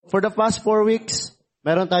for the past 4 weeks,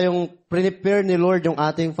 meron tayong prepare ni Lord yung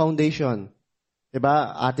ating foundation.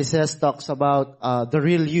 Diba? Ate Ces talks about the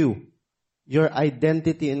real you. Your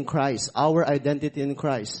identity in Christ. Our identity in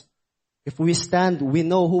Christ. If we stand, we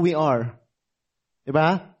know who we are.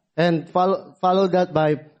 Diba? And follow that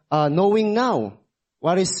by knowing now.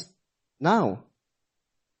 What is now?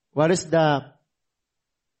 What is the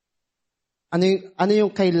ano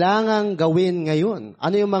yung kailangang gawin ngayon?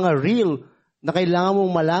 Ano yung mga real na kailangan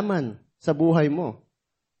mong malaman sa buhay mo?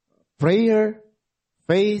 Prayer,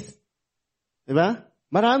 faith, di ba?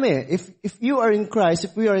 Marami. If you are in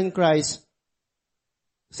Christ, if we are in Christ,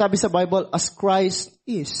 sabi sa Bible, as Christ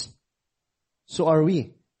is, so are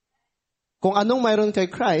we. Kung anong mayroon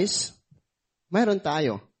kay Christ, mayroon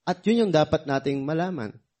tayo. At yun yung dapat nating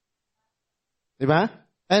malaman. Di ba?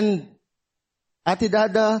 And Ate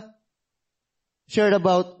Dada shared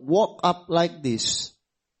about walk up like this.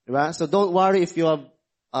 Diba? So don't worry if you have,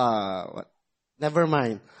 never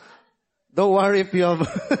mind. Don't worry if you have,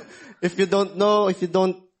 if you don't know, if you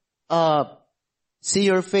don't see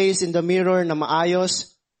your face in the mirror na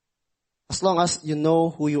maayos, as long as you know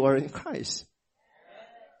who you are in Christ.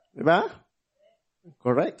 Diba?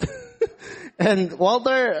 Correct? And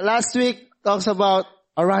Walter last week talks about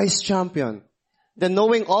Arise Champion. Then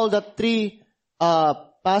knowing all the 3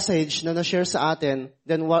 passage na na-share sa atin,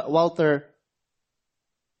 then Walter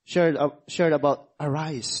shared about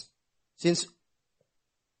arise. Since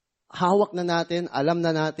hawak na natin, alam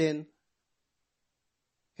na natin,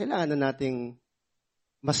 kailangan na nating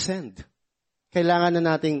masend. Kailangan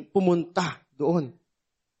na nating pumunta doon.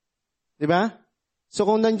 Di ba? So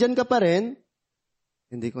kung nandyan ka pa rin,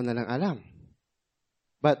 hindi ko na lang alam.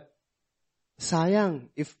 But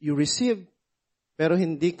sayang if you receive pero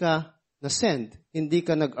hindi ka na-send, hindi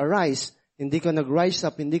ka nag-arise, hindi ka nag-rise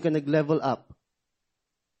up, hindi ka nag-level up.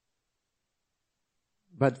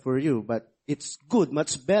 Bad for you, but it's good,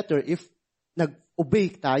 much better if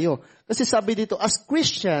nag-obey tayo. Kasi sabi dito, as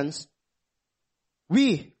Christians,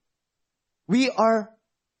 we are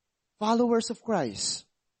followers of Christ.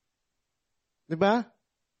 Diba?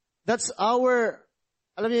 That's our,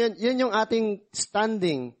 alam niyo yan yung ating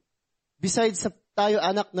standing. Besides sa tayo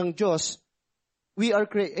anak ng Diyos, we are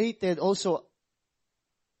created also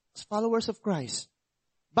as followers of Christ.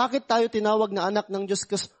 Bakit tayo tinawag na anak ng Diyos?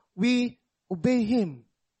 Because we obey Him.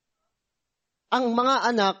 Ang mga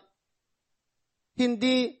anak,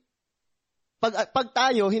 pag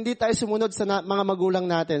tayo, hindi tayo sumunod sa mga magulang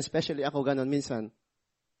natin. Especially ako ganun minsan.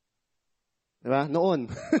 Diba? Noon.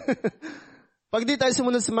 Pag di tayo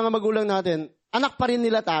sumunod sa mga magulang natin, anak pa rin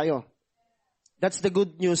nila tayo. That's the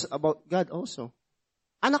good news about God also.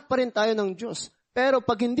 Anak pa rin tayo ng Diyos. Pero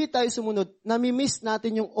pag hindi tayo sumunod, nami-miss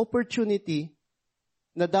natin yung opportunity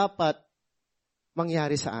na dapat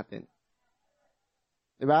mangyari sa atin.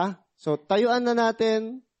 Diba? So, tayuan na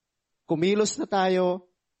natin, kumilos na tayo,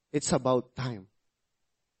 it's about time.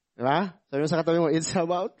 Diba? Sabi mo sa katabi mo, it's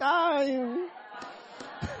about time.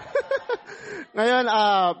 Ngayon,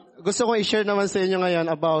 gusto kong i-share naman sa inyo ngayon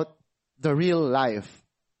about the real life.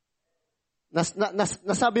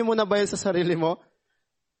 Nasabi mo na ba yun sa sarili mo?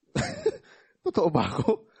 Totoo ba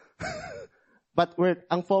ako? But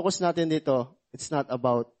ang focus natin dito, it's not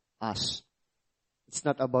about us. It's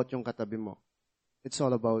not about yung katabi mo. It's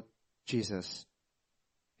all about Jesus.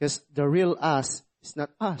 Because the real us is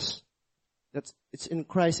not us. It's in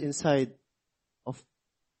Christ inside of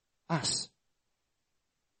us.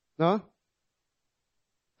 No?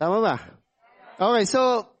 Tama ba? Okay,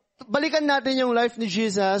 so balikan natin yung life ni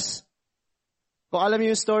Jesus. Kung alam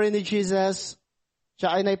niyo yung story ni Jesus,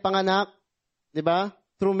 siya ay naipanganak, di ba?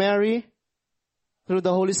 Through Mary, through the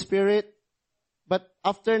Holy Spirit. But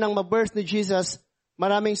after nang ma-birth ni Jesus,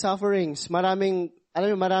 maraming sufferings, maraming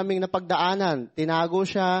napagdaanan. Tinago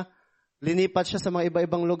siya, linipat siya sa mga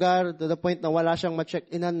iba-ibang lugar to the point na wala siyang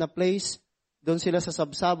ma-check-inan na place. Doon sila sa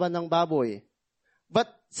sabsaban ng baboy.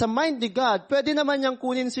 But sa mind ni God, pwede naman niyang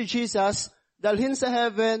kunin si Jesus, dalhin sa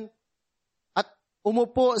heaven, at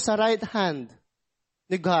umupo sa right hand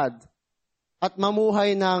ni God, at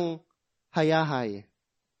mamuhay ng hayahay.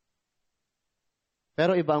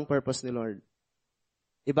 Pero iba ang purpose ni Lord.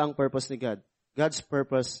 Iba ang purpose ni God. God's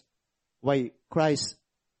purpose, why Christ,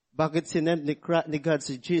 bakit sinend ni God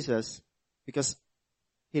si Jesus? Because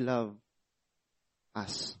He loved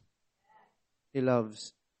us. He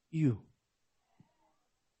loves you.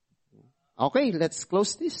 Okay, let's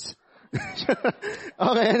close this.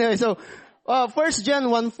 Okay, anyway, so, 1 John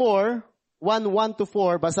 1:4,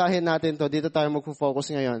 1:1-4, basahin natin to. Dito tayo magpo-focus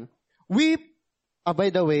ngayon. By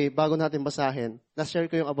the way, bago natin basahin, na-share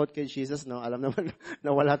ko yung about kay Jesus, no? Alam naman na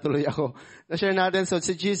wala tuloy ako. Na-share natin, so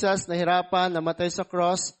si Jesus, nahirapan, namatay sa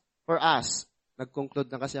cross, for us. Nag-conclude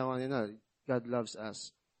na kasi ako kanina, God loves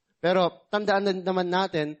us. Pero tandaan na naman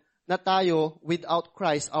natin na tayo, without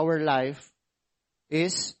Christ, our life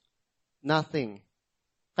is nothing.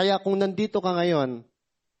 Kaya kung nandito ka ngayon,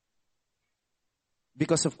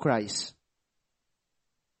 because of Christ.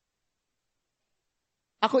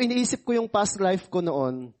 Ako iniisip ko yung past life ko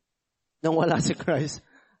noon nang wala si Christ.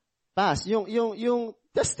 Past, yung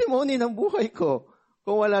testimony ng buhay ko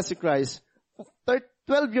kung wala si Christ.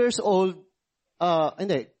 12 years old,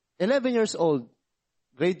 11 years old,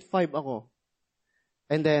 grade 5 ako.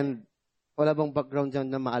 And then, wala bang background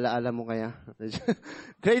dyan na maalaala mo kaya?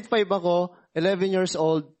 Grade 5 ako, 11 years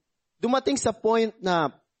old, dumating sa point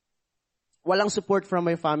na walang support from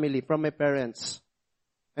my family, from my parents.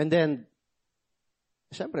 And then,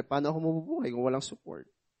 syempre, paano ako mabubuhay kung walang support?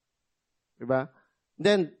 Diba?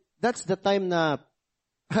 Then, that's the time na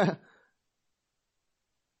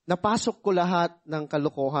napasok ko lahat ng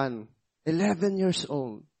kalokohan. 11 years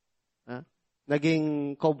old.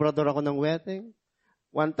 Naging cobrador ako ng wedding.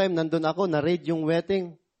 One time, nandun ako, na-raid yung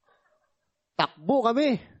wedding. Takbo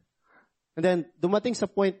kami. And then, dumating sa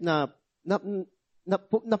point na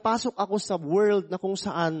napasok ako sa world na kung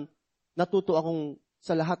saan natuto akong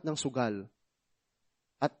sa lahat ng sugal.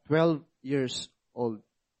 At 12 years old.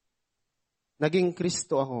 Naging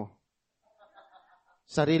Kristo ako.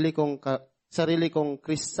 Sarili kong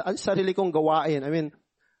gawain.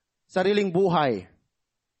 Sariling buhay.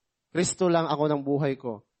 Kristo lang ako ng buhay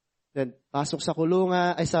ko. Then, pasok sa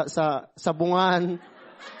kulungan, sa bungan.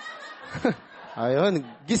 Ayun,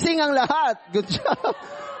 gising ang lahat. Good job.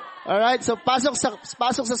 Alright, so pasok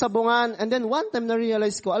sa sabungan, and then one time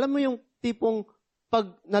na-realize ko, alam mo yung tipong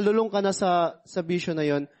pag nalulung ka na sa bisyo na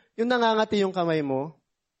yon, yung nangangati yung kamay mo,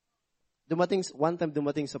 one time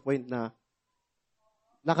dumating sa point na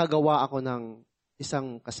nakagawa ako ng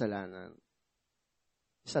isang kasalanan.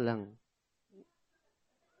 Isa lang.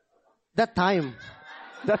 That time.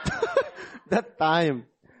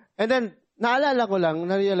 And then, naalala ko lang,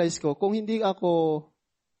 na-realize ko, kung hindi ako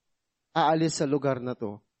aalis sa lugar na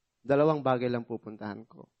to, 2 bagay lang pupuntahan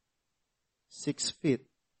ko. 6 feet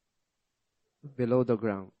below the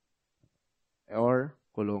ground or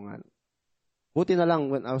kulungan. Buti na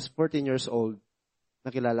lang, when I was 14 years old,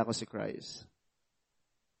 nakilala ko si Christ.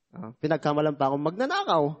 Pinagkamalan pa akong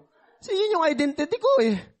magnanakaw. Kasi yun yung identity ko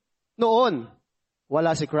eh. Noon,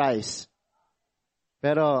 wala si Christ.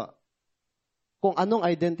 Pero, kung anong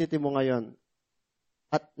identity mo ngayon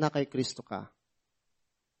at na kay Kristo ka,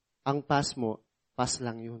 ang past mo, past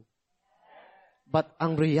lang yun. But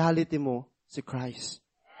ang reality mo, si Christ.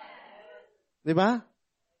 Di ba?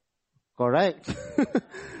 Correct.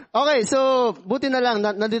 Okay, so, buti na lang,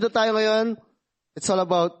 nandito tayo ngayon. It's all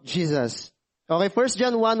about Jesus. Okay, 1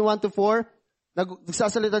 John 1:1-4,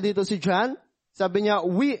 nagsasalita dito si John. Sabi niya,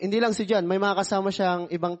 hindi lang si John, may mga kasama siyang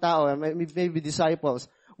ibang tao, maybe disciples.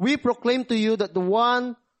 We proclaim to you that the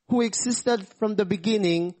one who existed from the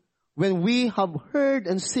beginning, when we have heard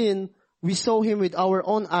and seen, we saw him with our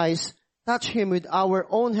own eyes, touch him with our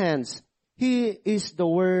own hands. He is the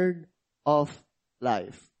word of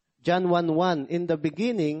life. John 1:1, in the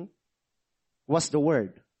beginning was the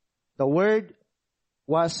Word. The Word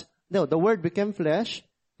became flesh,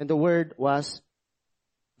 and the Word was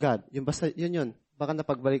God. Yun. Baka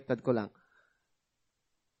napagbaliktad ko lang.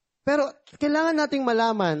 Pero, kailangan nating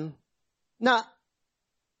malaman na,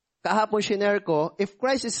 kahapon shinare ko, if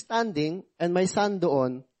Christ is standing, and may sun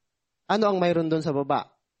doon, ano ang mayroon doon sa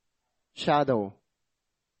baba? Shadow.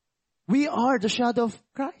 We are the shadow of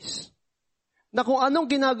Christ. Na kung anong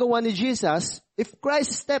ginagawa ni Jesus, if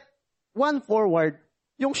Christ step one forward,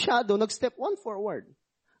 yung shadow nag-step one forward.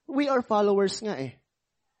 We are followers nga eh.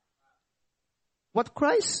 What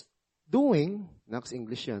Christ doing, next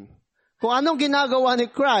English yan. Kung anong ginagawa ni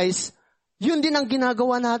Christ, yun din ang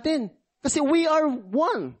ginagawa natin. Kasi we are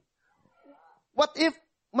one. What if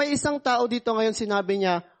may isang tao dito ngayon sinabi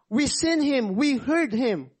niya, we seen Him, we heard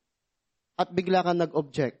Him, at bigla ka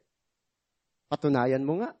nag-object. Patunayan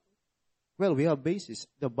mo nga. Well, we have basis,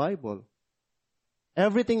 the Bible.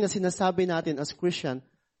 Everything na sinasabi natin as Christian,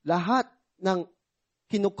 lahat ng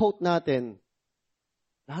kinukote natin,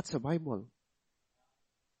 lahat sa Bible.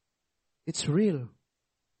 It's real.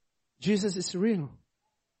 Jesus is real.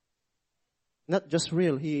 Not just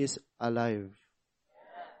real, He is alive.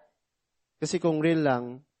 Kasi kung real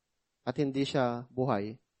lang at hindi siya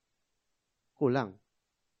buhay, kulang.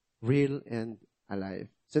 Real and alive.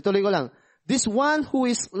 So tuloy ko lang. This one who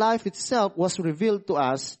is life itself was revealed to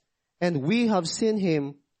us, and we have seen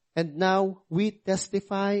Him, and now we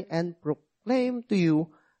testify and proclaim to you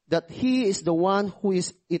that He is the one who is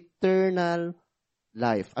eternal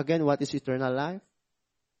life. Again, what is eternal life?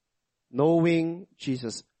 knowing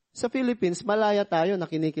Jesus. Sa Philippines, malaya tayo na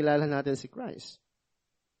kinikilala natin si Christ.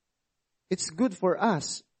 It's good for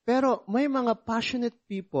us. Pero may mga passionate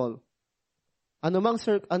people, anumang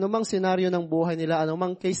senaryo ng buhay nila,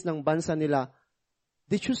 anumang case ng bansa nila,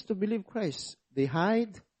 they choose to believe Christ. They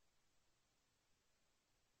hide.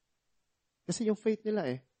 Kasi yung faith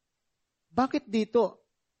nila eh. Bakit dito?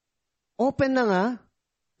 Open na nga,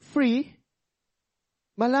 free,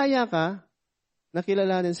 malaya ka,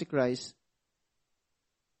 nakilalanin si Christ,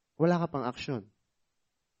 wala ka pang aksyon.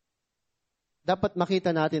 Dapat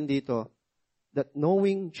makita natin dito that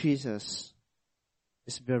knowing Jesus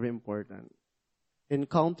is very important.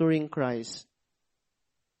 Encountering Christ,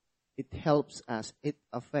 it helps us, it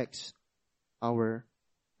affects our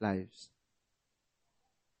lives.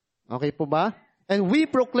 Okay po ba? And we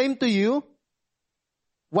proclaim to you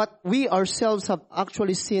what we ourselves have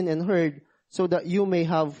actually seen and heard, so that you may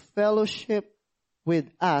have fellowship with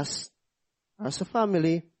us as a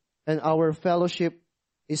family, and our fellowship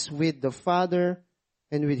is with the Father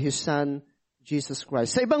and with His Son, Jesus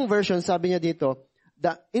Christ. Sa ibang version, sabi niya dito,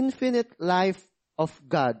 the infinite life of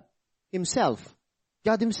God Himself,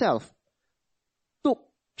 God Himself, took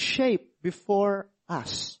shape before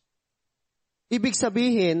us. Ibig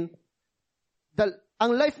sabihin,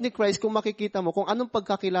 ang life ni Christ, kung makikita mo, kung anong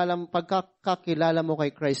pagkakakilala mo kay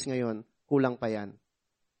Christ ngayon, kulang pa yan.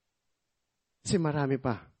 Kasi marami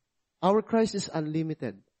pa. Our Christ is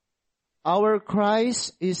unlimited. Our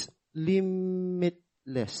Christ is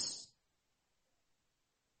limitless.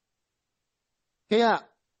 Kaya,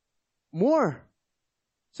 more.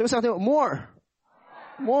 So, sabi mo, more.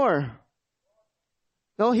 More.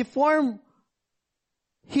 No, He formed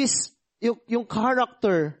yung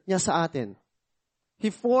character niya sa atin. He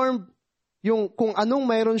formed kung anong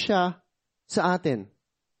mayroon siya sa atin.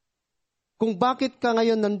 Kung bakit ka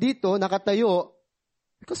ngayon nandito, nakatayo,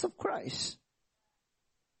 because of Christ.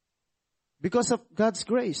 Because of God's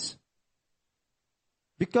grace.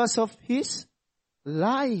 Because of His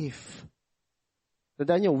life.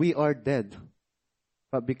 Tandaan niyo, we are dead.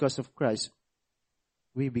 But because of Christ,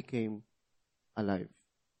 we became alive.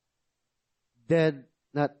 Dead,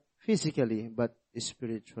 not physically, but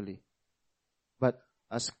spiritually. But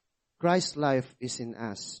as Christ's life is in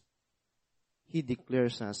us, He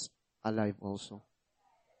declares us alive also.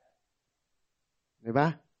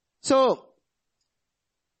 Diba? So,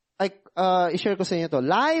 i-share ko sa inyo to.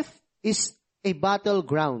 Life is a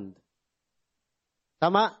battleground.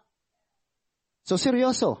 Tama? So,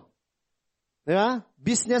 seryoso. Diba?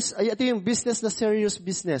 Business, ito yung business na serious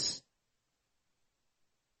business.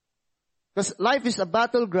 Because life is a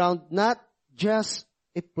battleground, not just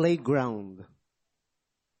a playground.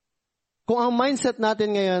 Kung ang mindset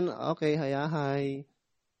natin ngayon, okay, hayahay,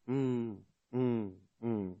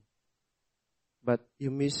 but you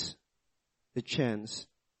miss the chance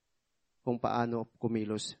kung paano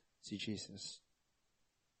kumilos si Jesus.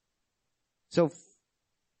 So,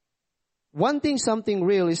 wanting something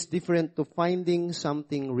real is different to finding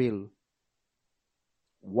something real.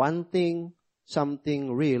 Wanting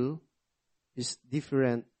something real is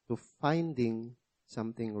different to finding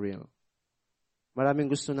something real.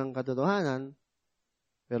 Maraming gusto ng katotohanan,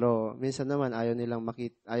 pero minsan naman ayaw nilang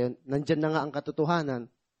makita, nandyan na nga ang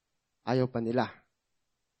katotohanan, ayaw pa nila.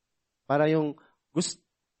 Para yung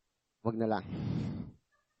wag na lang.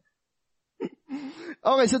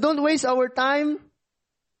 Okay, so don't waste our time,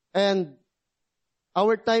 and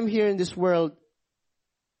our time here in this world,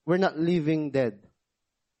 we're not living dead,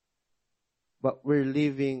 but we're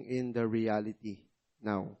living in the reality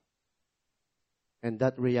now. And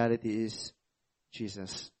that reality is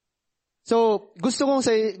Jesus. So, gusto kong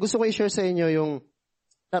i-share sa inyo yung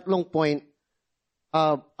tatlong point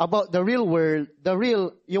about the real world.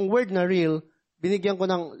 Yung word na real,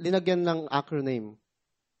 linagyan ng acronym.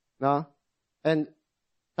 No? And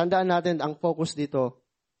tandaan natin, ang focus dito,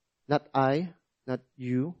 not I, not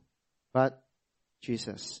you, but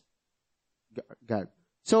Jesus. God.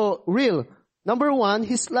 So, real. Number one,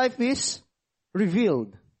 His life is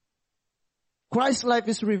revealed. Christ's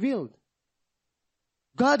life is revealed.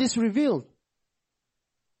 God is revealed.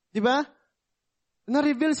 Diba?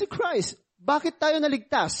 Na-reveal si Christ. Bakit tayo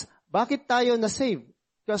naligtas? Bakit tayo na-save?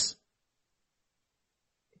 Because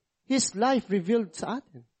His life revealed sa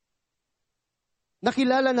atin.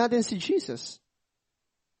 Nakilala natin si Jesus.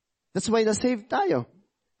 That's why na-save tayo.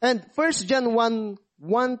 And 1 John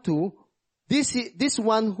 1:2, this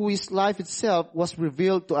one who is life itself was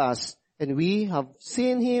revealed to us, and we have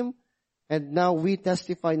seen Him, and now we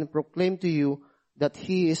testify and proclaim to you that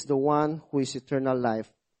He is the one who is eternal life.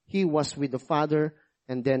 He was with the Father,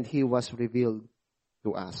 and then He was revealed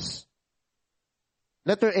to us.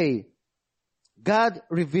 Letter A, God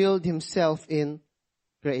revealed Himself in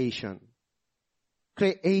creation.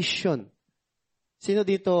 Creation. Sino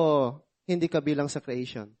dito hindi kabilang sa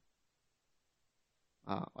creation?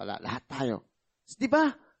 Wala. Lahat tayo. Di ba?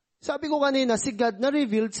 Sabi ko kanina, si God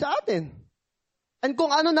na-revealed sa atin. And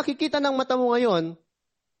kung ano nakikita ng mata mo ngayon,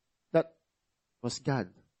 that was God.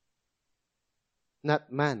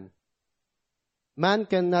 Not man. Man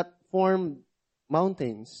cannot form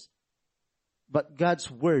mountains, but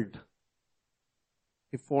God's Word,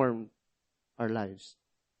 He formed our lives.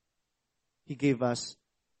 He gave us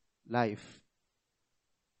life.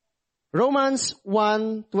 Romans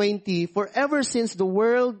 1:20, for ever since the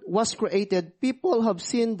world was created, people have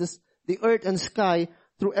seen the earth and sky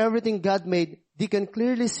through everything God made. They can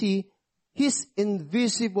clearly see His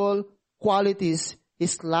invisible qualities,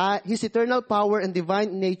 His eternal power and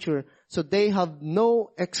divine nature, so they have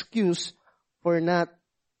no excuse for not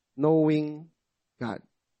knowing God.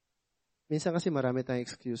 Minsan kasi marami tayong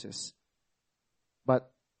excuses.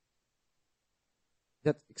 But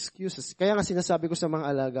that excuses. Kaya nga sinasabi ko sa mga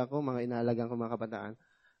alaga ko, mga inaalagang ko, mga kabataan,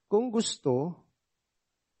 kung gusto,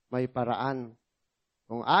 may paraan.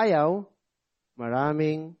 Kung ayaw,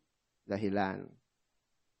 maraming dahilan.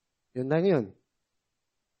 Yun lang yun.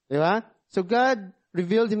 Di ba? So God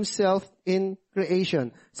revealed Himself in creation.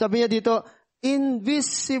 Sabi niya dito,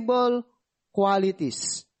 invisible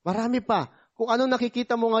qualities. Marami pa. Kung ano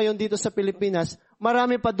nakikita mo ngayon dito sa Pilipinas,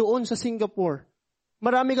 marami pa doon sa Singapore.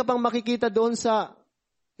 Marami ka pang makikita doon sa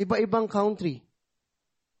iba-ibang country.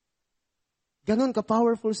 Ganon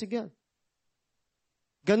ka-powerful si God.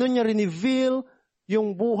 Ganon niya reveal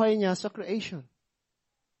yung buhay niya sa creation.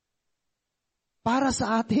 Para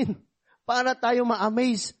sa atin. Para tayo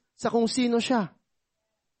ma-amaze sa kung sino siya.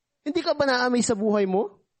 Hindi ka ba na-amaze sa buhay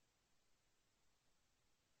mo?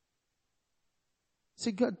 Si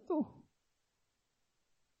God to.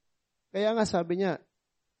 Kaya nga sabi niya,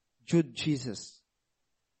 Jude Jesus.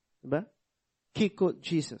 Diba? Kiko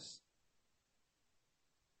Jesus.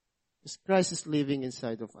 Because Christ is living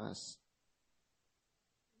inside of us.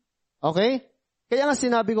 Okay? Kaya nga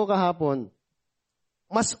sinabi ko kahapon,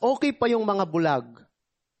 mas okay pa yung mga bulag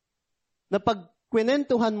na pag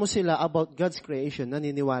kwenentuhan mo sila about God's creation,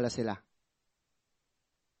 naniniwala sila.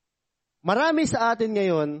 Marami sa atin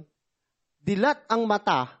ngayon, dilat ang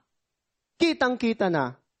mata, kitang-kita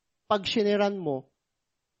na, pag siniran mo,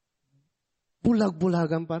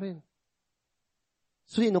 bulag-bulagan pa rin.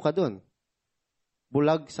 Sino ka dun?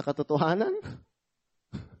 Bulag sa katotohanan?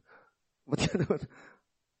 Ba't ganun?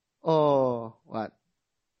 Oh, what?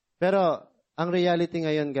 Pero, ang reality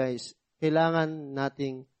ngayon, guys, kailangan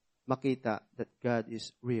nating makita that God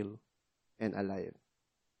is real and alive.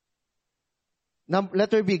 Now,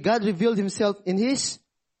 letter B, God revealed Himself in His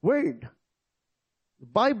Word. The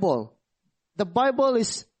Bible. The Bible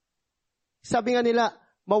is, sabi nga nila,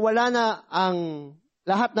 mawala na ang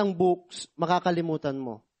lahat ng books, makakalimutan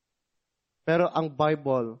mo. Pero ang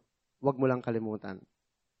Bible, wag mo lang kalimutan.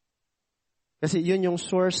 Kasi yun yung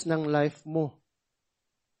source ng life mo.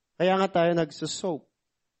 Kaya nga tayo nagsusoak.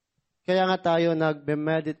 Kaya nga tayo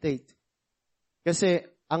nagbe-meditate. Kasi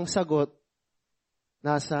ang sagot,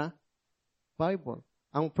 nasa Bible.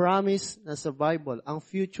 Ang promise, nasa Bible. Ang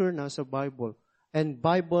future, nasa Bible. And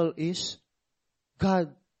Bible is God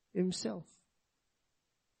Himself.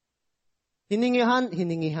 Hiningahan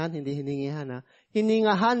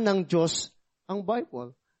ng Diyos ang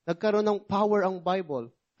Bible. Nagkaroon ng power ang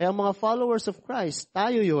Bible. Kaya mga followers of Christ,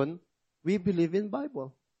 tayo yun, we believe in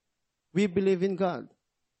Bible. We believe in God.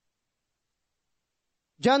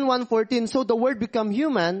 John 1:14, so the Word became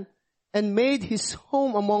human and made His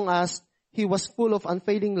home among us. He was full of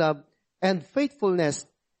unfailing love and faithfulness,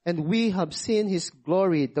 and we have seen His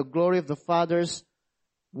glory, the glory of the Father's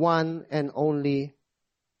one and only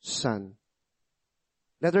Son.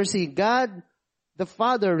 Letter C, God, the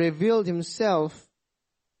Father, revealed Himself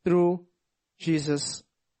through Jesus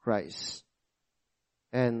Christ.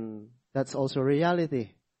 And that's also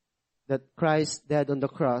reality. That Christ died on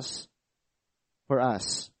the cross for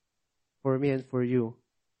us, for me and for you,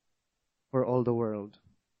 for all the world,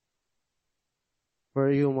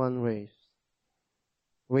 for human ways.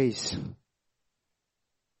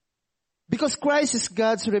 Because Christ is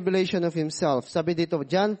God's revelation of Himself. Sabi dito,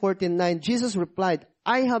 John 14:9, Jesus replied,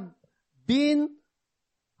 Have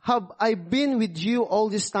I been with you all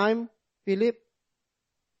this time, Philip?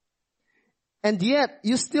 And yet,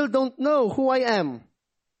 you still don't know who I am.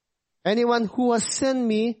 Anyone who has seen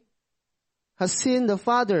me has seen the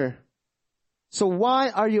Father. So why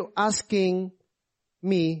are you asking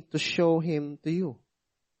me to show Him to you?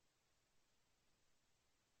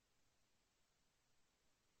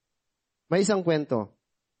 May isang kwento.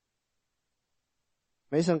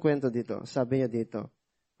 May isang kwento dito. Sabi niya dito,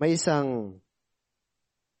 may isang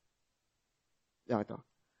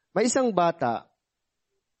bata,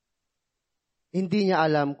 hindi niya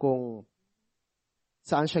alam kung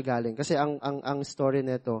saan siya galing. Kasi ang story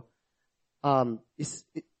nito,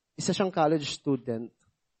 isa siyang college student,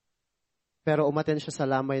 pero umaten siya sa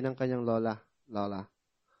lamay ng kanyang lola.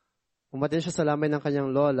 Umaten siya sa lamay ng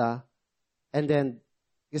kanyang lola, and then,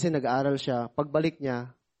 kasi nag-aaral siya, pagbalik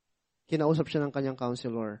niya, kinausap siya ng kanyang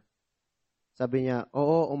counselor. Sabi niya,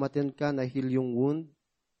 oo, umaten ka, na-heal yung wound,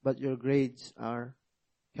 but your grades are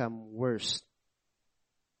become worse.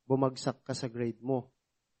 Bumagsak ka sa grade mo.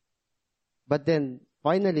 But then,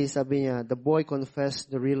 finally, sabi niya, the boy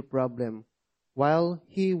confessed the real problem. While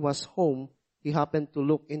he was home, he happened to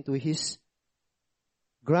look into his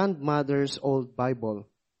grandmother's old Bible.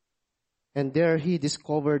 And there he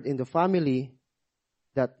discovered in the family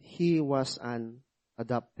that he was an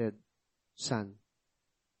adopted son.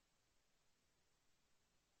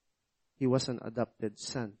 He was an adopted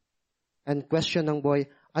son. And question ng boy,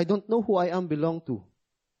 I don't know who I am belong to.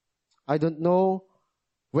 I don't know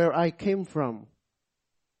where I came from.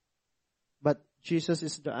 But Jesus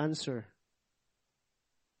is the answer.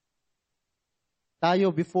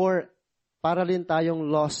 Tayo before, para rin tayong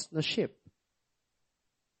lost na sheep.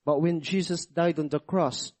 But when Jesus died on the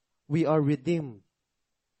cross, we are redeemed.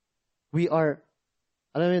 We are,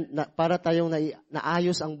 para tayong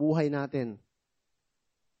naayos ang buhay natin.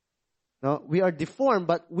 No? We are deformed,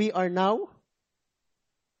 but we are now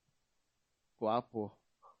guwapo,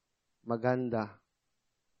 maganda,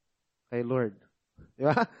 kay Lord. Di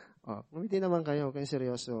ba? Ngumiti naman kayo, kayong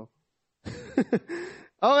seryoso.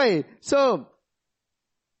 Okay, so,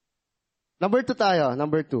 number 2 tayo,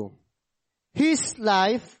 number 2. His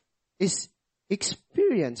life is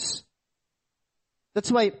experience.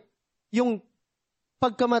 That's why, yung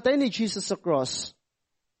pagkamatay ni Jesus sa cross,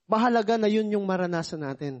 mahalaga na yun yung maranasan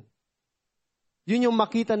natin. Yun yung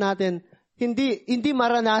makita natin, hindi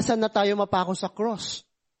maranasan na tayo mapako sa cross.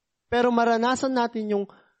 Pero maranasan natin yung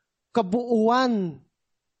kabuuan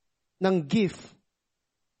ng gift.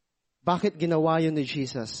 Bakit ginawa yun ni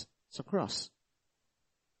Jesus sa cross?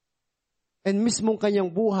 And mismong kanyang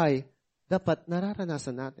buhay, dapat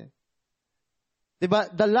nararanasan natin. Diba?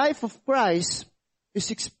 The life of Christ is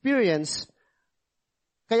experience.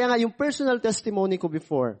 Kaya nga yung personal testimony ko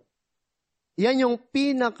before, yan yung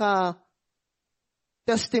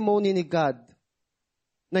pinaka-testimony ni God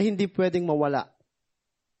na hindi pwedeng mawala.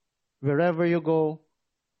 Wherever you go,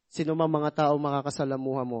 sino mang mga tao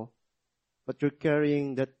makakasalamuha mo, but you're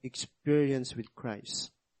carrying that experience with Christ.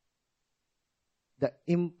 The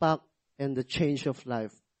impact and the change of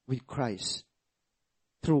life with Christ.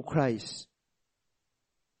 Through Christ.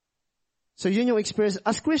 So yun yung experience.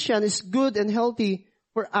 As Christian, it's good and healthy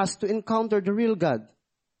for us to encounter the real God.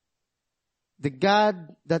 The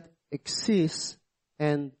God that exists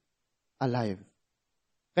and alive.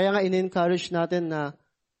 Kaya nga in-encourage natin na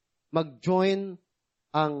mag-join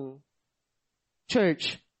ang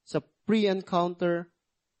church sa pre-encounter,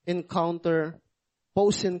 encounter,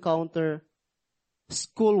 post-encounter,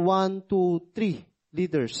 School 1, 2, 3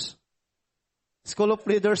 leaders. School of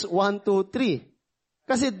Leaders 1, 2, 3.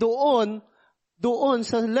 Kasi doon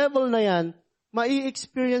sa level na yan,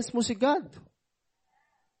 mai-experience mo si God.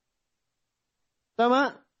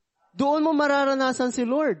 Tama? Doon mo mararanasan si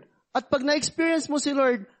Lord. At pag na-experience mo si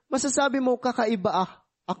Lord, masasabi mo, kakaiba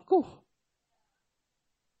ako.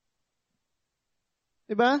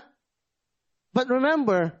 Diba? But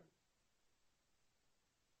remember,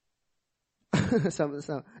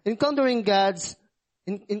 encountering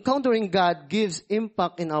God gives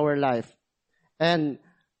impact in our life. And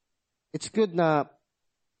it's good na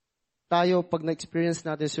tayo, pag na-experience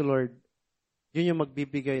natin si Lord, yun yung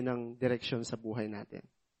magbibigay ng direction sa buhay natin.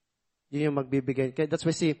 Yun yung magbibigay. That's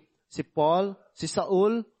why si Paul, si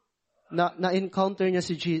Saul, na-encounter niya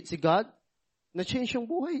si God, na-change yung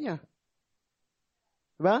buhay niya.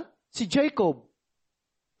 Diba? Si Jacob,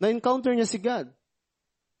 na-encounter niya si God,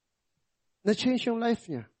 na-change yung life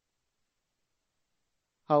niya.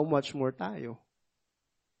 How much more tayo?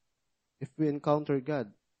 If we encounter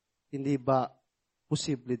God, hindi ba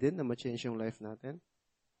posible din na ma-change yung life natin?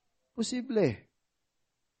 Posible.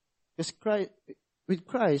 Because with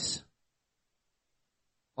Christ,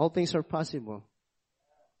 all things are possible.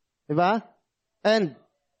 Diba? And,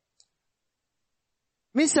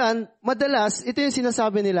 minsan, madalas, ito yung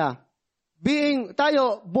sinasabi nila,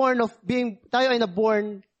 tayo ay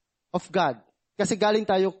na-born of God. Kasi galing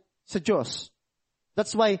tayo sa Diyos.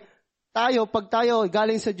 That's why, pag tayo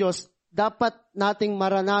galing sa Diyos, dapat nating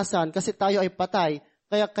maranasan kasi tayo ay patay,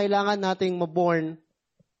 kaya kailangan nating maborn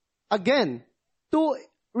again. to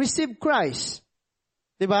receive Christ.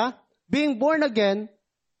 Diba? Being born again,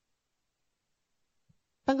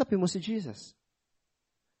 tanggapin mo si Jesus.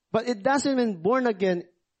 But it doesn't mean born again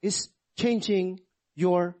is changing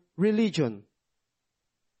your religion.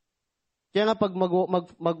 Kaya nga pag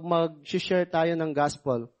mag-share tayo ng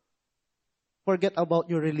gospel, forget about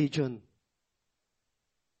your religion.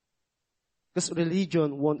 Because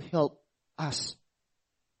religion won't help us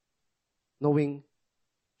knowing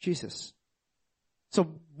Jesus. So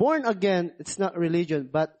born again, it's not religion,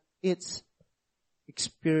 but it's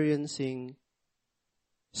experiencing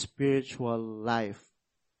spiritual life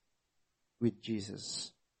with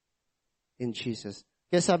Jesus. In Jesus.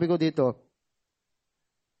 Kaya sabi ko dito,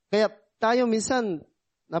 kaya tayo minsan,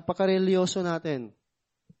 napaka-religyoso natin.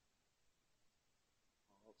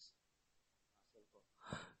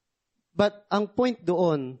 But ang point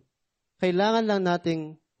doon, kailangan lang nating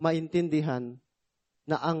maintindihan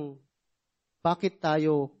na bakit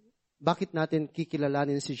natin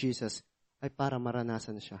kikilalanin si Jesus ay para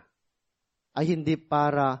maranasan siya. Ay hindi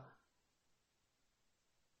para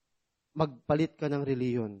magpalit ka ng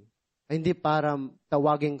reliyon. Ay hindi para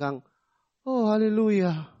tawagin kang, oh,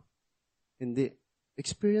 hallelujah. Hindi.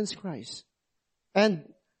 Experience Christ. And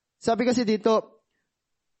sabi kasi dito,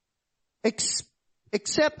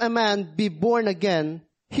 except a man be born again,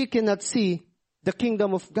 he cannot see the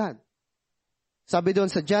kingdom of God. Sabi doon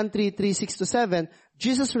sa John 3:6-7,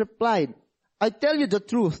 Jesus replied, I tell you the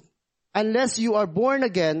truth, unless you are born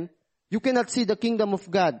again, you cannot see the kingdom of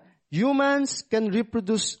God. Humans can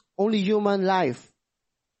reproduce only human life,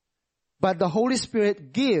 but the Holy Spirit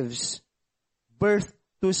gives birth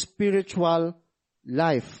to spiritual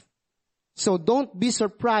life. So don't be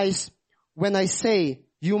surprised when I say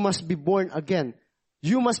you must be born again.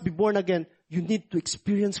 You must be born again. You need to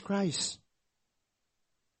experience Christ.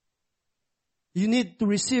 You need to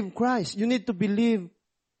receive Christ. You need to believe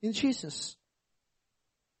in Jesus.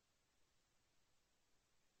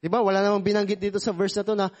 Diba? Wala namang binanggit dito sa verse na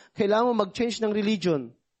to na kailangan mo mag-change ng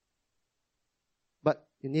religion. But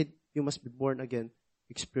you must be born again,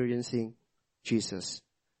 experiencing Jesus.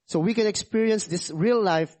 So we can experience this real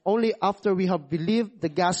life only after we have believed the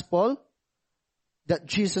gospel that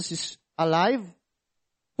Jesus is alive,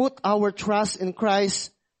 put our trust in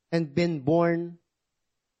Christ, and been born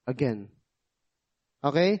again.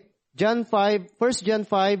 Okay? 1 John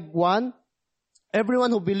 5:1.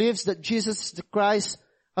 Everyone who believes that Jesus is the Christ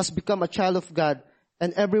has become a child of God,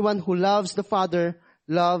 and everyone who loves the Father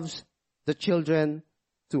loves the children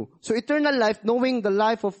too. So eternal life, knowing the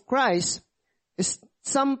life of Christ, is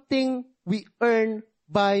something we earn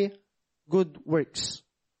by good works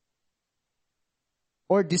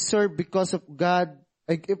or deserve because of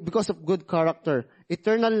good character.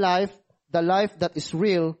 Eternal life, the life that is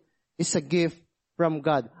real, is a gift from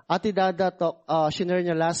God. Ate Dada shinare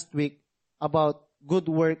niya last week about good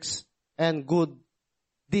works and good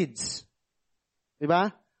deeds. Diba?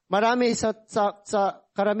 Marami sa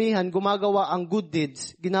karamihan ginagawa ang good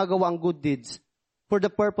deeds for the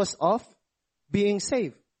purpose of being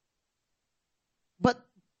saved. But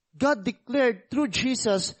God declared through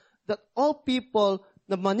Jesus that all people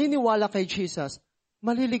na maniniwala kay Jesus,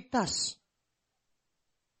 maliligtas.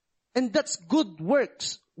 And that's good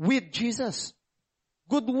works with Jesus.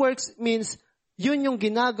 Good works means yun yung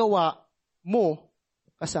ginagawa mo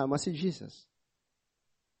kasama si Jesus.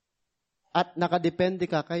 At nakadepende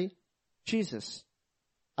ka kay Jesus.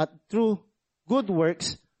 At through good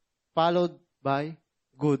works, followed by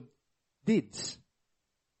good deeds.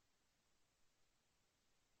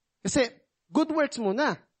 Kasi, good works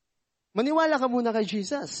muna. Maniwala ka muna kay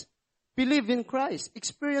Jesus. Believe in Christ.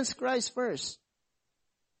 Experience Christ first.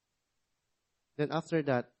 Then after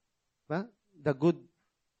that, the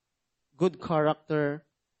good character,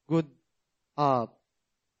 good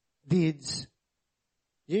deeds,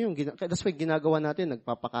 yun yung that's why ginagawa natin.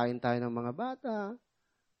 Nagpapakain tayo ng mga bata,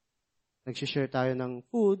 nag-share tayo ng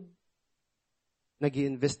food,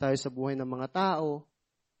 nag-i-invest tayo sa buhay ng mga tao,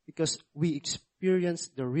 because we experience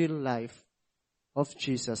the real life of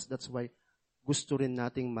Jesus. That's why gusto rin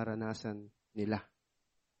nating maranasan nila.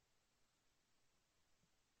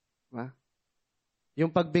 Diba?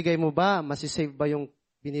 Yung pagbigay mo ba, masisave ba yung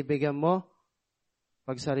binibigyan mo?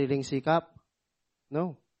 Pag sariling sikap?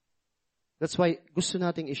 No. That's why gusto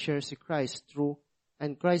nating i-share si Christ through,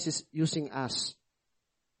 and Christ is using us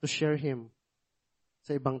to share Him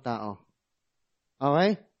sa ibang tao.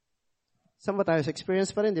 Okay? Saan ba tayo? Sa experience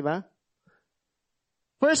pa rin, di ba?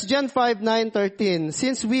 1 John 5:9-13,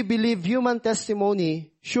 since we believe human testimony,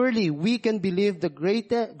 surely we can believe the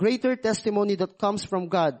greater testimony that comes from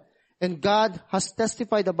God. And God has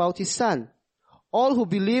testified about His Son. All who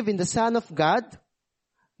believe in the Son of God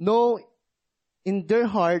know in their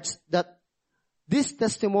hearts that this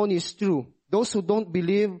testimony is true. Those who don't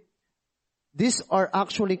believe, these are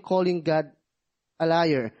actually calling God a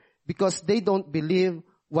liar because they don't believe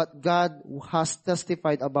what God has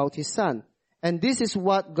testified about His Son. And this is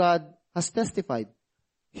what God has testified.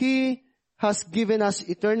 He has given us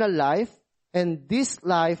eternal life, and this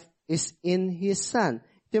life is in His Son.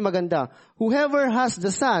 Ito yung maganda. Whoever has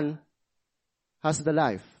the Son has the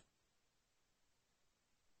life.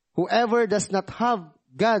 Whoever does not have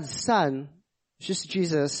God's Son, which is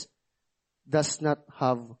Jesus, does not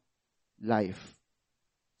have life.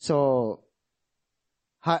 So,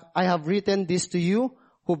 I have written this to you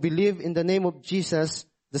who believe in the name of Jesus,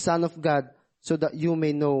 the Son of God, so that you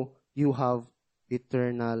may know you have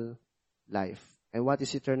eternal life. And what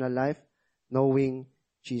is eternal life? Knowing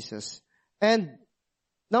Jesus. And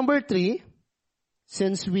number 3,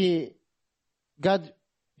 since God,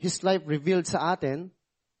 His life revealed sa atin,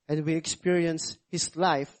 and we experience His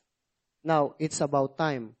life, now it's about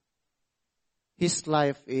time. His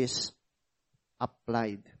life is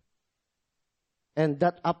applied. And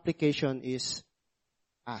that application is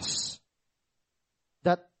us.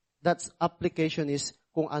 That application is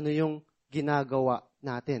kung ano yung ginagawa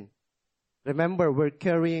natin. Remember, we're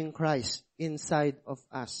carrying Christ inside of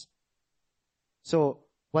us. So,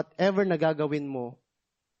 whatever nagagawin mo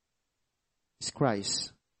is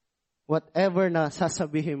Christ. Whatever na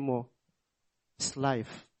sasabihin mo is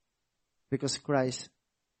life. Because Christ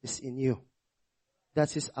is in you.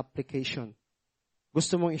 That's His application.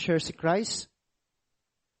 Gusto mong i-share si Christ?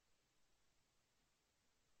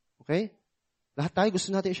 Okay? Lahat tayo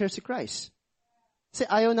gusto natin i-share si Christ. Kasi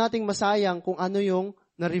ayaw nating masayang kung ano yung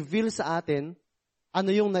na-reveal sa atin, ano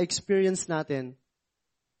yung na-experience natin.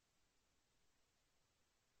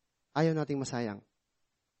 Ayaw nating masayang.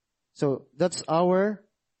 So, that's our,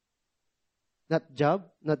 not job,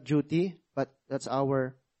 not duty, but that's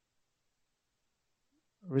our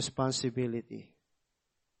responsibility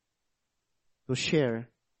to share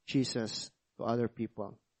Jesus to other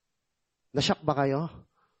people. Nashock ba kayo?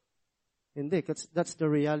 Hindi, that's the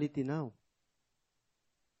reality now.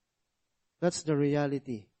 That's the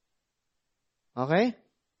reality. Okay?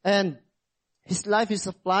 And His life is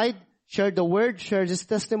applied, share the word, share His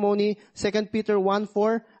testimony, 2 Peter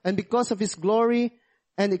 1:4, and because of His glory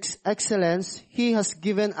and excellence, He has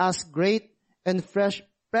given us great and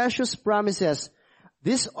precious promises.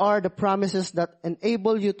 These are the promises that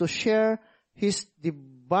enable you to share His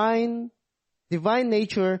divine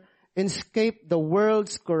nature and escape the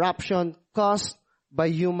world's corruption caused by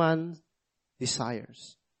human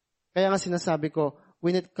desires. Kaya nga sinasabi ko,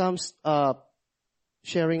 when it comes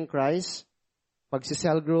sharing Christ,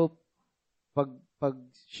 pag-cell group,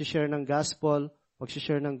 pag-share ng gospel,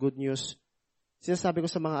 pag-share ng good news, sinasabi ko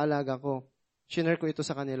sa mga alaga ko, share ko ito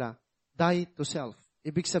sa kanila, die to self.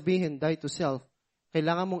 Ibig sabihin, die to self.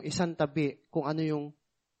 Kailangan mong isang tabi kung ano yung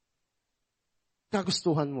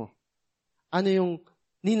kagustuhan mo. Ano yung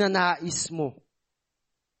ninanais mo.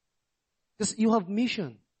 Because you have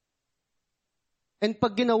mission. And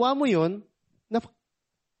pag ginawa mo yun,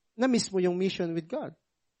 na-miss mo yung mission with God.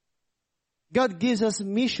 God gives us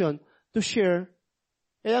mission to share.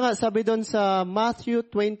 Kaya nga, sabi doon sa Matthew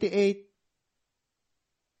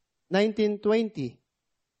 28:19-20,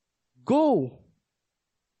 go.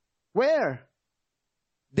 Where?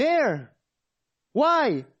 There.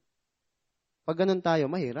 Why? Pag ganun tayo,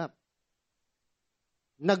 mahirap.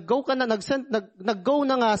 Nag-go ka na, nag-go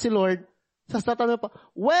na nga si Lord, sa tatanong pa,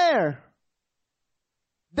 where?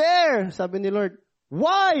 There, sabi ni Lord.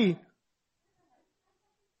 Why?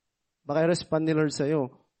 Baka i-respond ni Lord sa'yo.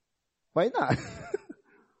 Why not?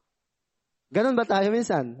 Ganun ba tayo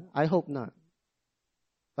minsan? I hope not.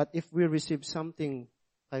 But if we receive something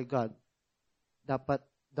kay God, dapat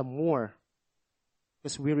the more,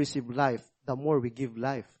 because we receive life, the more we give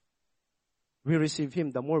life. We receive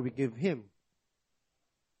Him, the more we give Him.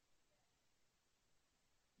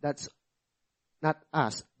 That's not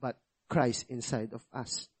us, but Christ inside of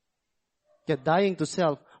us. Kaya dying to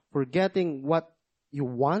self, forgetting what you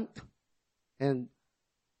want, and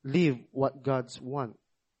live what God's want.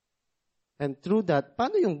 And through that,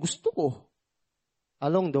 paano yung gusto ko?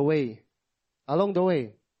 Along the way,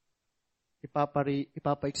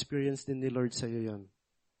 ipapa-experience din ni Lord sa'yo yun.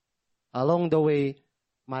 Along the way,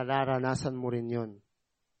 mararanasan mo rin yun.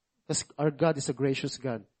 Because our God is a gracious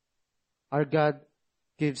God. Our God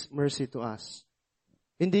gives mercy to us.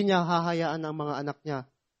 Hindi niya hahayaan ang mga anak niya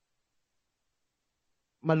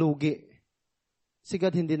malugi. Si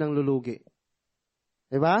God hindi nang lulugi.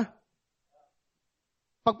 Diba?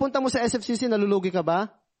 Pagpunta mo sa SFCC, nalulugi ka ba?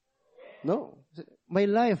 No. My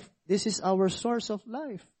life, This is our source of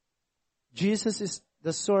life. Jesus is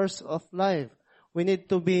the source of life. We need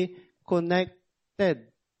to be connected.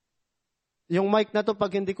 Yung mic na to,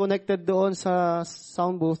 pag hindi connected doon sa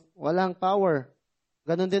sound booth, walang power.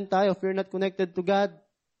 Ganon din tayo. If we're not connected to God,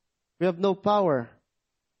 we have no power.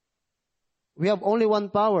 We have only one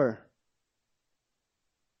power.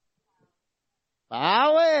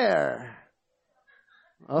 Power!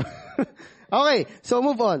 Okay, so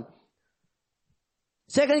move on.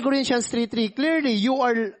 2 Corinthians 3:3, clearly you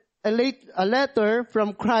are a letter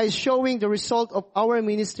from Christ showing the result of our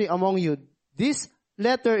ministry among you. This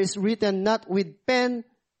letter is written not with pen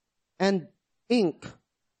and ink,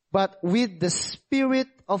 but with the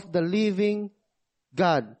Spirit of the living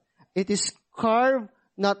God. It is carved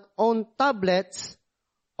not on tablets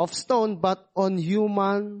of stone, but on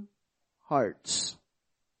human hearts.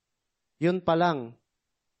 Yun pa lang,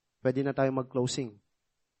 pwede na tayo mag-closing.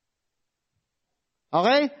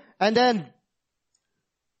 Okay? And then,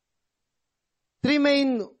 3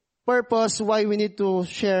 main purpose why we need to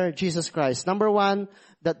share Jesus Christ. Number 1,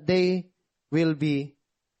 that they will be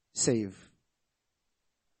saved.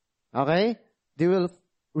 Okay? They will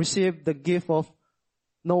receive the gift of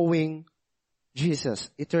knowing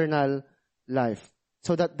Jesus, eternal life.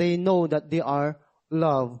 So that they know that they are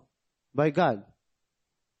loved by God.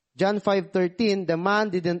 John 5:13, the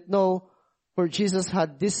man didn't know, for Jesus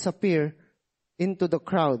had disappeared into the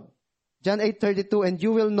crowd. John 8:32, and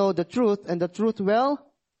you will know the truth, and the truth will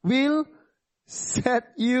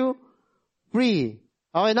set you free.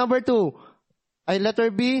 Okay, number 2, letter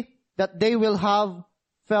B, that they will have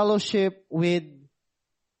fellowship with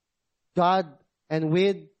God and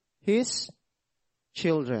with His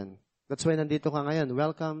children. That's why nandito ka ngayon.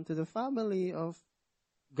 Welcome to the family of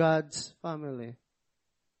God's family.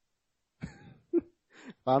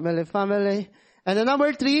 Family. And the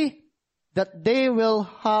number 3, that they will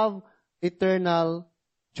have eternal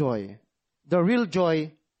joy. The real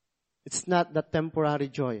joy, it's not the temporary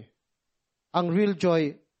joy. Ang real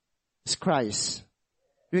joy is Christ.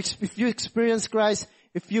 If you experience Christ,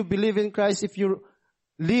 if you believe in Christ, if you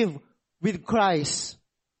live with Christ,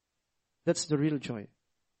 that's the real joy.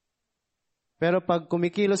 Pero pag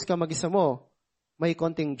kumikilos ka mag-isa mo, may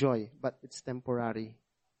konting joy, but it's temporary.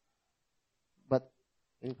 But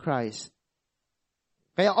in Christ.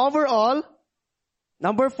 Kaya overall,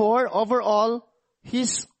 number 4, overall,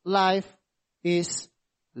 His life is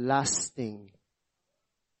lasting.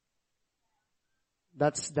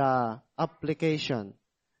 That's the application.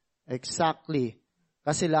 Exactly.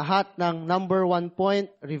 Kasi lahat ng number 1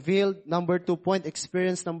 point, revealed, number 2 point,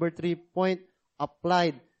 experience, number 3 point,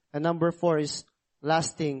 applied, and number 4 is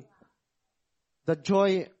lasting. The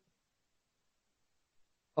joy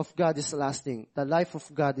of God is lasting. The life of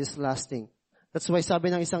God is lasting. That's why sabi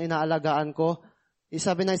ng isang inaalagaan ko,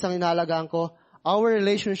 our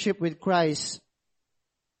relationship with Christ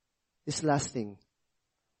is lasting.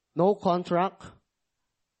 No contract,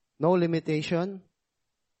 no limitation.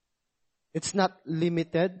 It's not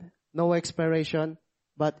limited, no expiration,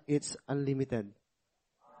 but it's unlimited.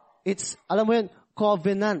 It's, alam mo yun,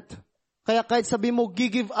 covenant. Kaya kahit sabi mo,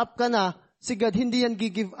 give up ka na, si God, hindi yan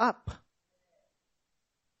give up.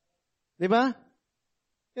 Diba?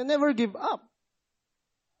 You never give up.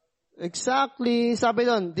 Exactly. Sabi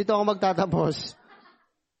doon, dito ako magtatapos.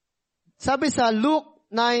 Sabi sa Luke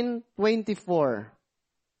 9:24.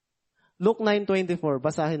 Luke 9:24.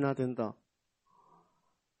 Basahin natin to.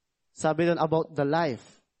 Sabi doon about the life.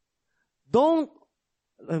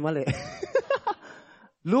 Mali.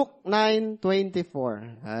 Luke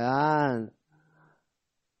 9:24. Ayan.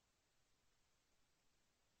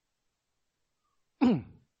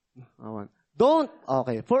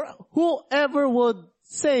 For whoever would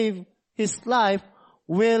save his life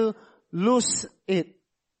will lose it.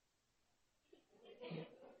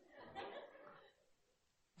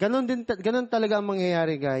 Ganon talaga ang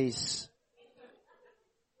mangyayari, guys.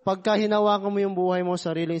 Pagka hinawakan mo yung buhay mo,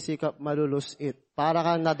 sariling sikap, malulus it. Para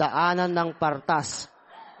kang nadaanan ng partas,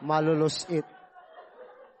 malulus it.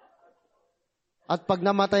 At pag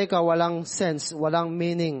namatay ka, walang sense, walang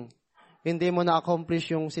meaning. Hindi mo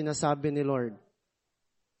na-accomplish yung sinasabi ni Lord.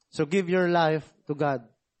 So give your life to God.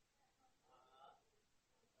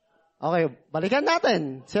 Okay, balikan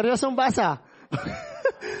natin. Seryosong basa.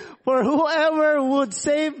 For whoever would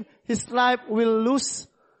save his life will lose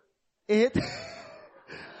it.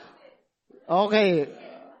 Okay.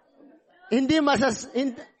 Hindi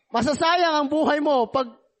masasayang ang buhay mo pag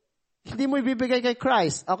hindi mo ibibigay kay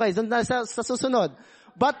Christ. Okay, doon na sa susunod.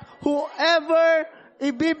 But whoever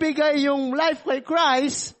ibibigay yung life kay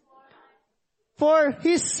Christ, for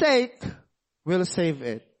His sake, will save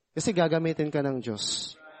it. Kasi gagamitin ka ng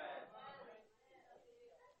Diyos.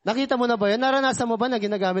 Nakita mo na ba yun? Naranasan mo ba na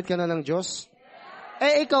ginagamit ka na ng Diyos?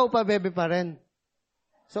 Eh, ikaw pa, bebe pa rin.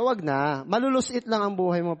 So, wag na. Malulusit lang ang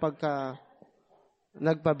buhay mo pagka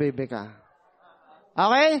nagpabebe ka.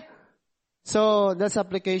 Okay? So, that's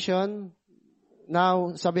application.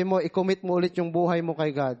 Now, sabi mo, i-commit mo ulit yung buhay mo kay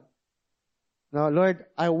God. Now, Lord,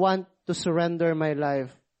 I want to surrender my life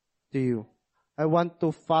to you. I want to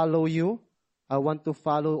follow you. I want to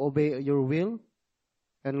obey your will.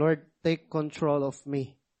 And Lord, take control of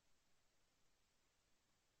me.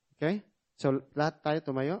 Okay? So, lahat tayo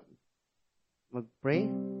tumayo. Mag-pray.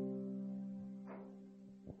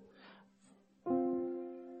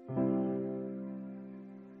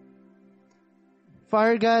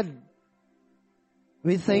 Father God,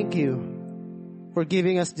 we thank you for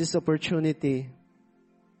giving us this opportunity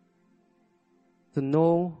to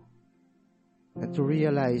know and to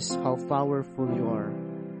realize how powerful you are,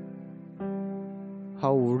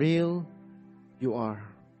 how real you are.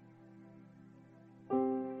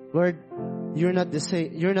 Lord, you're not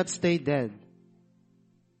stay dead,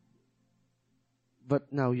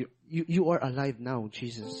 but now you are alive now,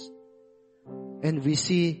 Jesus, and we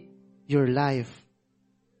see your life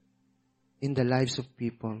in the lives of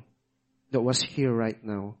people that was here right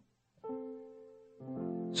now.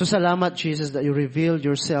 So salamat, Jesus, that you revealed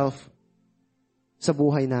yourself sa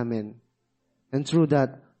buhay namin. And through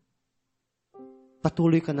that,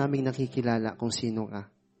 patuloy ka naming nakikilala kung sino ka.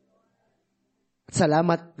 At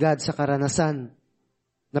salamat, God, sa karanasan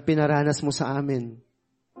na pinaranas mo sa amin.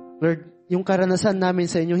 Lord, yung karanasan namin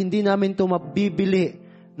sa inyo, hindi namin ito mabibili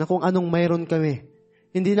na kung anong mayroon kami.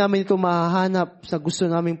 Hindi namin ito mahahanap sa gusto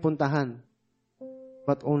naming puntahan,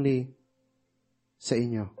 but only sa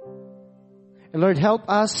inyo. And Lord, help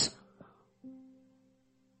us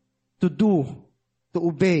to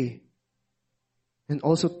obey, and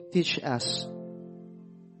also teach us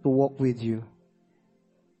to walk with you,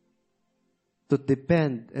 to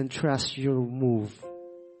depend and trust your move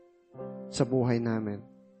sa buhay namin.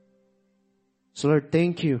 So Lord,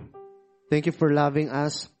 thank you. Thank you for loving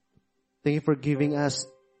us. Thank you for giving us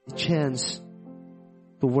a chance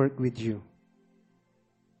to work with you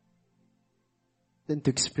and to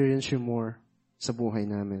experience you more sa buhay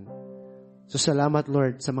namin. So salamat,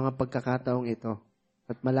 Lord, sa mga pagkakataong ito.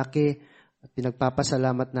 At malaki at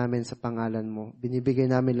pinagpapasalamat namin sa pangalan mo. Binibigay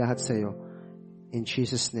namin lahat sa iyo. In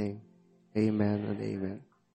Jesus' name, amen and amen.